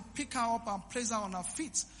had to pick her up and place her on her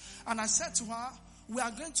feet. And I said to her, we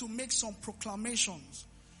are going to make some proclamations.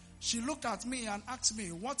 She looked at me and asked me,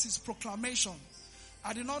 what is proclamation?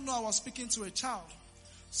 I did not know I was speaking to a child.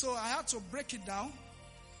 So I had to break it down.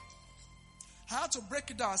 I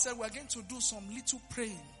said, we are going to do some little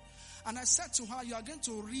praying. And I said to her, you are going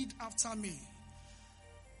to read after me.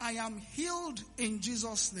 I am healed in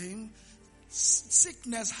Jesus' name.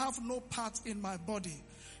 Sickness have no part in my body.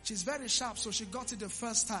 She's very sharp, so she got it the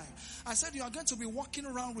first time. I said, you are going to be walking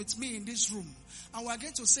around with me in this room. And we're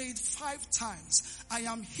going to say it 5 times. I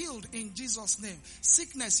am healed in Jesus' name.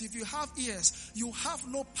 Sickness, if you have ears, you have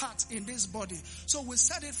no part in this body. So we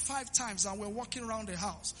said it 5 times, and we're walking around the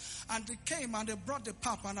house. And they came and they brought the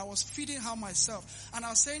pap, and I was feeding her myself. And I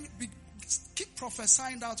was saying, keep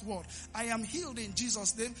prophesying that word. I am healed in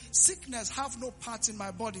Jesus' name. Sickness have no part in my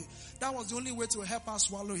body. That was the only way to help her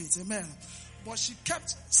swallow it. Amen. But she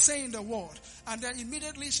kept saying the word. And then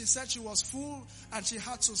immediately she said she was full and she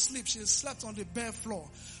had to sleep. She slept on the bare floor.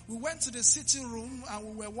 We went to the sitting room and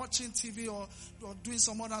we were watching TV or doing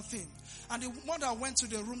some other thing. And the mother went to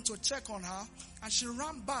the room to check on her, and she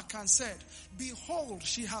ran back and said, behold,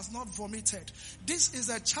 she has not vomited. This is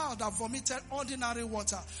a child that vomited ordinary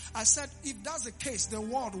water. I said, if that's the case, the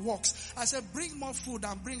word works. I said, bring more food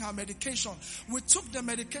and bring her medication. We took the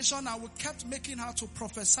medication and we kept making her to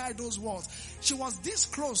prophesy those words. She was this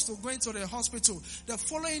close to going to the hospital. The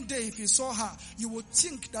following day, if you saw her, you would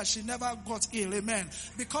think that she never got ill. Amen.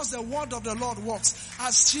 Because the word of the Lord works.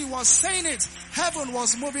 As she was saying it, heaven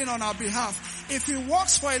was moving on our behalf. If it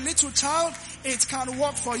works for a little child, it can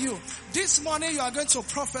work for you. This morning you are going to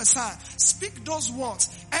prophesy. Speak those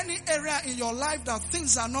words. Any area in your life that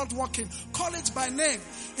things are not working, call it by name.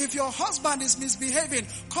 If your husband is misbehaving,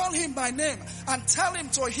 call him by name and tell him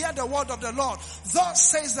to hear the word of the Lord.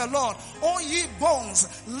 Thus says the Lord, O ye bones,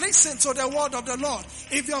 listen to the word of the Lord.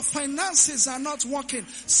 If your finances are not working,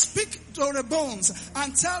 speak to the bones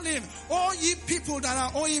and tell him, O ye people that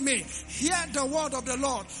are owing me, hear the word of the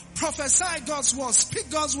Lord. Prophesy God's word. Speak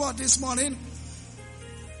God's word this morning.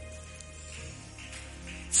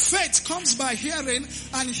 Faith comes by hearing,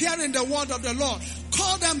 and hearing the word of the Lord.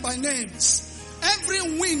 Call them by names.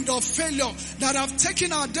 Every wind of failure that have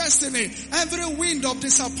taken our destiny, every wind of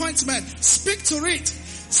disappointment, speak to it.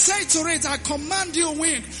 Say to it, I command you,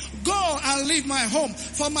 wind, go and leave my home,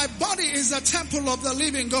 for my body is the temple of the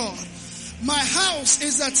living God. My house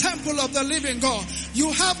is the temple of the living God. You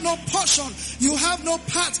have no portion. You have no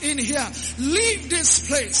part in here. Leave this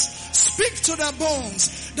place. Speak to the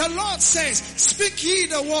bones. The Lord says, speak ye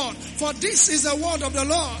the word, for this is the word of the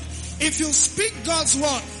Lord. If you speak God's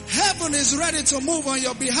word, heaven is ready to move on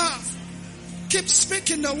your behalf. Keep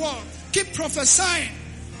speaking the word. Keep prophesying.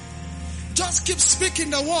 Just keep speaking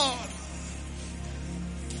the word.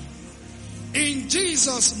 In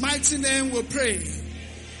Jesus' mighty name we pray.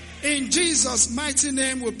 In Jesus' mighty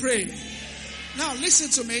name we pray. Now listen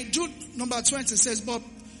to me. Jude number 20 says,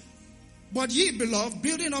 But ye beloved,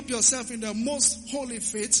 building up yourself in the most holy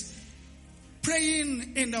faith,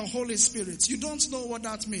 praying in the Holy Spirit. You don't know what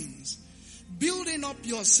that means. Building up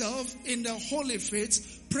yourself in the holy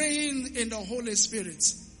faith, praying in the Holy Spirit.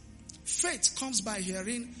 Faith comes by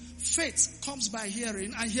hearing. Faith comes by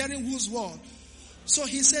hearing, and hearing whose word? So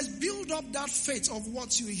he says, build up that faith of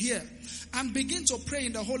what you hear and begin to pray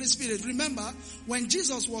in the Holy Spirit. Remember, when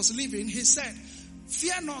Jesus was leaving, he said,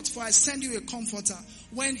 fear not, for I send you a comforter.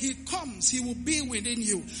 When he comes, he will be within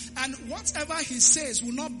you. And whatever he says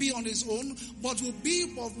will not be on his own, but will be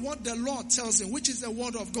of what the Lord tells him, which is the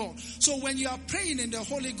word of God. So when you are praying in the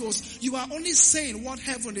Holy Ghost, you are only saying what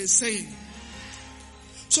heaven is saying.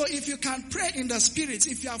 So if you can pray in the Spirit,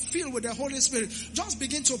 if you are filled with the Holy Spirit, just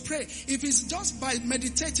begin to pray. If it's just by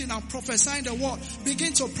meditating and prophesying the word,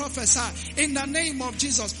 begin to prophesy in the name of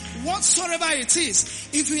Jesus. Whatsoever it is,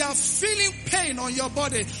 if you are feeling pain on your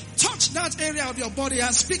body, touch that area of your body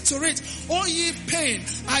and speak to it. O ye pain,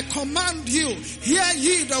 I command you, hear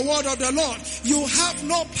ye the word of the Lord. You have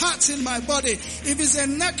no part in my body. If it's a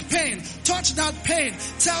neck pain, touch that pain.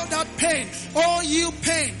 Tell that pain, O you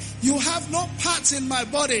pain, you have no part in my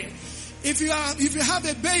body. If you have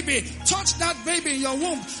a baby, touch that baby in your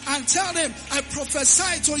womb and tell him, I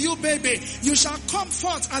prophesy to you, baby, you shall come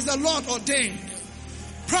forth as the Lord ordained.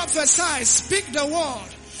 Prophesy, speak the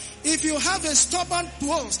word. If you have a stubborn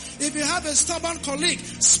boss, if you have a stubborn colleague,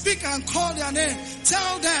 speak and call their name.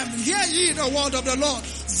 Tell them, hear ye the word of the Lord.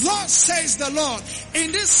 Thus says the Lord.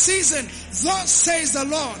 In this season, thus says the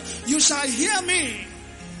Lord, you shall hear me.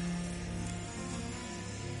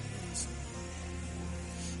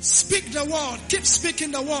 Speak the word. Keep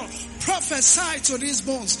speaking the word. Prophesy to these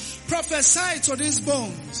bones. Prophesy to these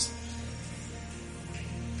bones.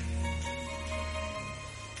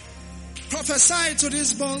 Prophesy to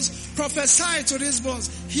these bones. Prophesy to these bones.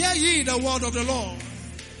 Hear ye the word of the Lord.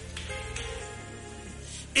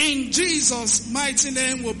 In Jesus' mighty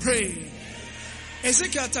name we pray.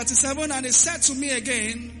 Ezekiel 37, and he said to me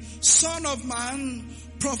again, Son of man,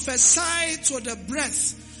 prophesy to the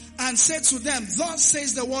breath and say to them, thus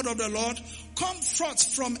says the word of the Lord, come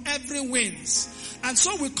forth from every wind. And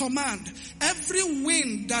so we command every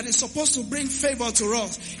wind that is supposed to bring favor to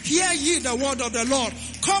us. Hear ye the word of the Lord.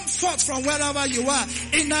 Come forth from wherever you are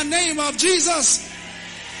in the name of Jesus.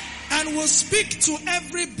 And we'll speak to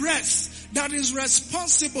every breath that is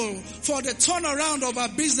responsible for the turnaround of our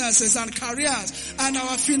businesses and careers and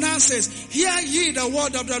our finances. Hear ye the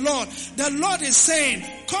word of the Lord. The Lord is saying,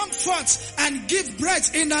 come forth and give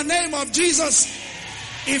breath in the name of Jesus.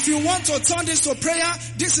 If you want to turn this to prayer,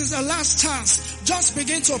 this is the last chance. Just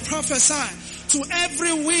begin to prophesy to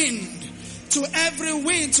every wind, to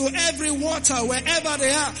every water, wherever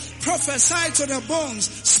they are. Prophesy to the bones.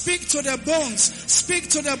 Speak to the bones. Speak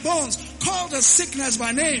to the bones. Call the sickness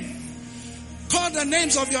by name. Call the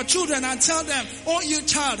names of your children and tell them, oh you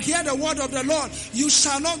child, hear the word of the Lord. You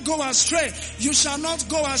shall not go astray. You shall not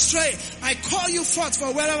go astray. I call you forth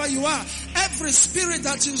for wherever you are. Every spirit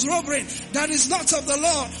that is rovering, that is not of the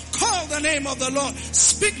Lord, call the name of the Lord.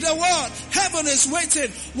 Speak the word. Heaven is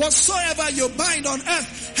waiting. Whatsoever you bind on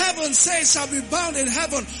earth, heaven says shall be bound in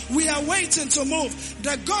heaven. We are waiting to move.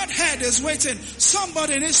 The Godhead is waiting.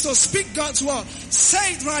 Somebody needs to speak God's word.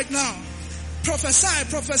 Say it right now. Prophesy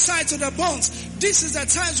to the bones. This is the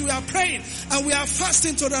times we are praying and we are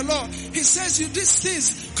fasting to the Lord. He says, you these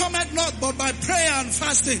things cometh not but by prayer and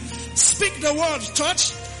fasting. Speak the word,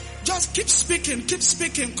 church. Just keep speaking,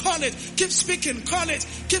 call it, keep speaking, call it,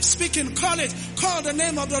 keep speaking, call it, call the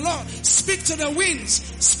name of the Lord. Speak to the winds,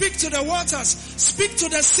 speak to the waters, speak to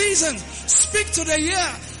the seasons, speak to the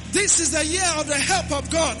year. This is the year of the help of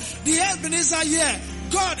God. The Ebenezer year.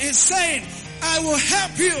 God is saying, I will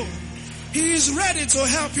help you. He is ready to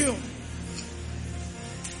help you.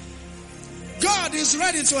 God is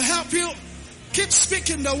ready to help you. Keep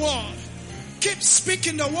speaking the word. Keep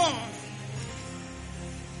speaking the word.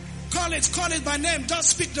 Call it by name.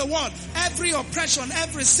 Just speak the word. Every oppression,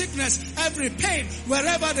 every sickness, every pain,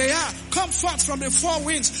 wherever they are, come forth from the four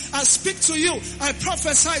winds. I speak to you. I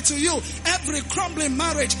prophesy to you. Every crumbling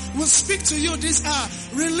marriage will speak to you this hour.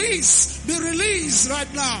 Release. Be released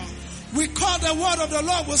right now. We call the word of the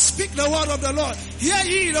Lord. We'll speak the word of the Lord. Hear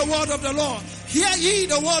ye the word of the Lord. Hear ye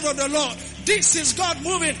the word of the Lord. This is God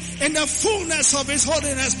moving in the fullness of His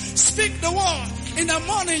holiness. Speak the word. In the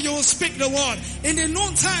morning you will speak the word. In the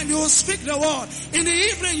noontime you will speak the word. In the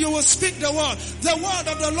evening you will speak the word. The word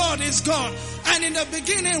of the Lord is God. And in the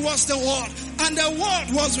beginning was the word. And the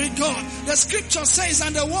word was with God. The scripture says,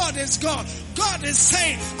 and the word is God. God is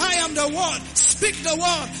saying, I am the word. Speak the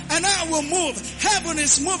word and I will move. Heaven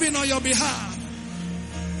is moving on your behalf.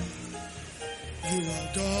 You are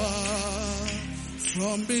God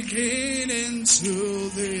from beginning to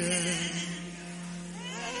the end.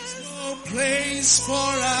 No place for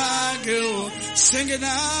argument. Sing it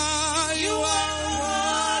now. You are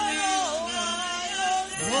worthy.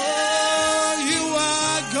 Oh, you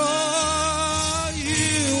are God.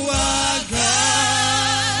 You are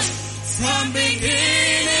God from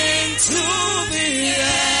beginning to the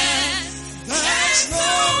end. There's no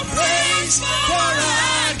place for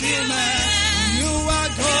argument. You are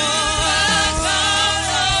God.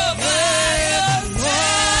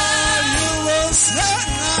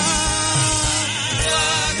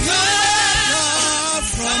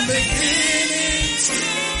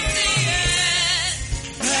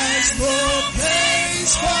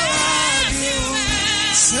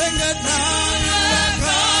 Sing it now, you are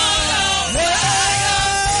God.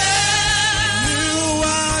 You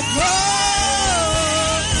are God.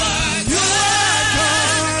 You are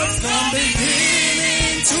God from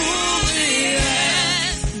beginning to the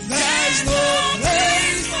end. There's no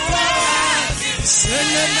place for us.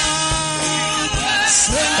 Sing it now.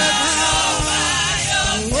 Sing it now.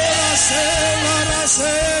 What I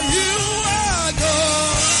say, you are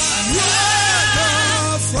God. You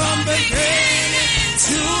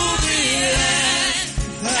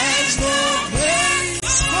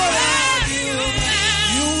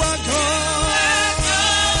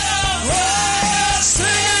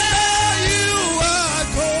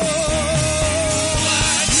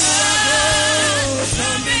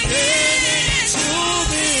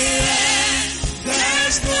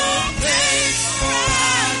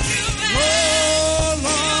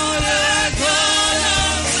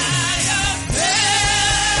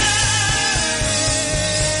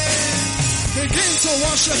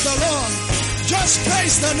worship the Lord. Just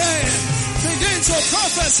praise the name. Begin to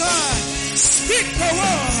prophesy. Speak the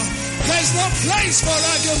word. There's no place for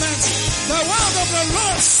argument. The word of the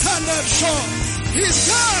Lord standeth sure. He's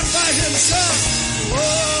God by himself.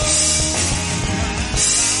 Whoa.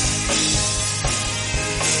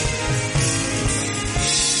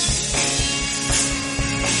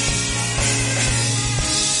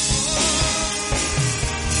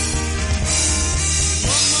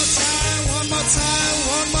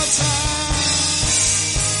 One more time.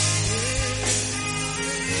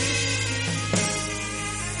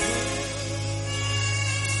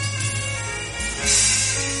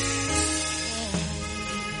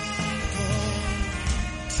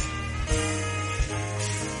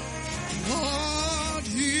 Lord,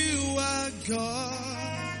 you are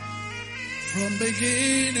God from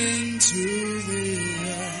beginning to the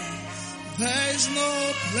end. There's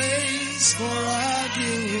no place for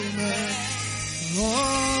argument.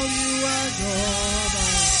 Lord, you are God.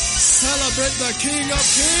 Celebrate the King of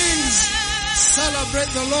Kings. Celebrate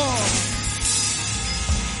the Lord.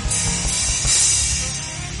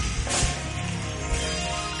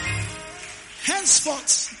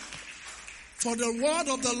 Henceforth, for the word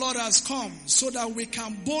of the Lord has come, so that we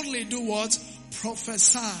can boldly do what?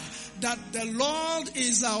 Prophesy. That the Lord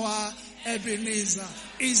is our Ebenezer.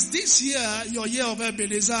 Is this year your year of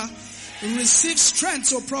Ebenezer? Receive strength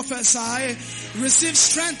to prophesy. Receive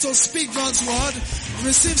strength to speak God's word.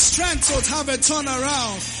 Receive strength to have a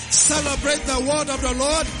turnaround. Celebrate the word of the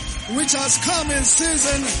Lord, which has come in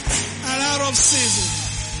season and out of season.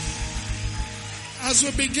 As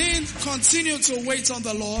we begin, continue to wait on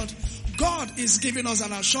the Lord. God is giving us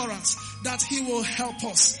an assurance that he will help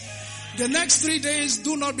us. The next 3 days,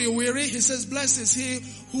 do not be weary. He says, blessed is he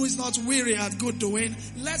who is not weary at good doing.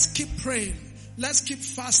 Let's keep praying. Let's keep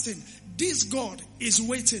fasting. This God is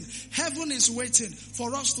waiting. Heaven is waiting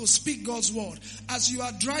for us to speak God's word. As you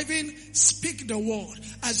are driving, speak the word.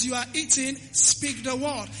 As you are eating, speak the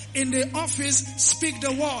word. In the office, speak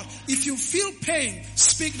the word. If you feel pain,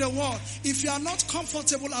 speak the word. If you are not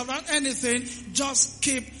comfortable around anything, just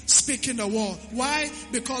keep speaking the word. Why?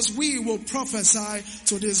 Because we will prophesy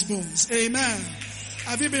to these bones. Amen.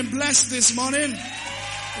 Have you been blessed this morning?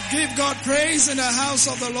 Give God praise in the house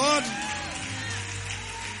of the Lord.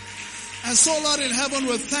 And so, Lord in heaven,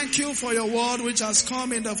 we thank you for your word which has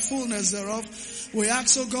come in the fullness thereof. We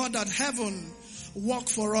ask, oh God, that heaven work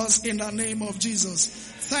for us in the name of Jesus.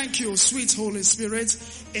 Thank you, sweet Holy Spirit.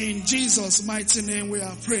 In Jesus' mighty name we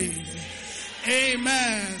are praying.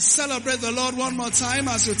 Amen. Celebrate the Lord one more time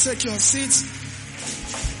as you take your seats.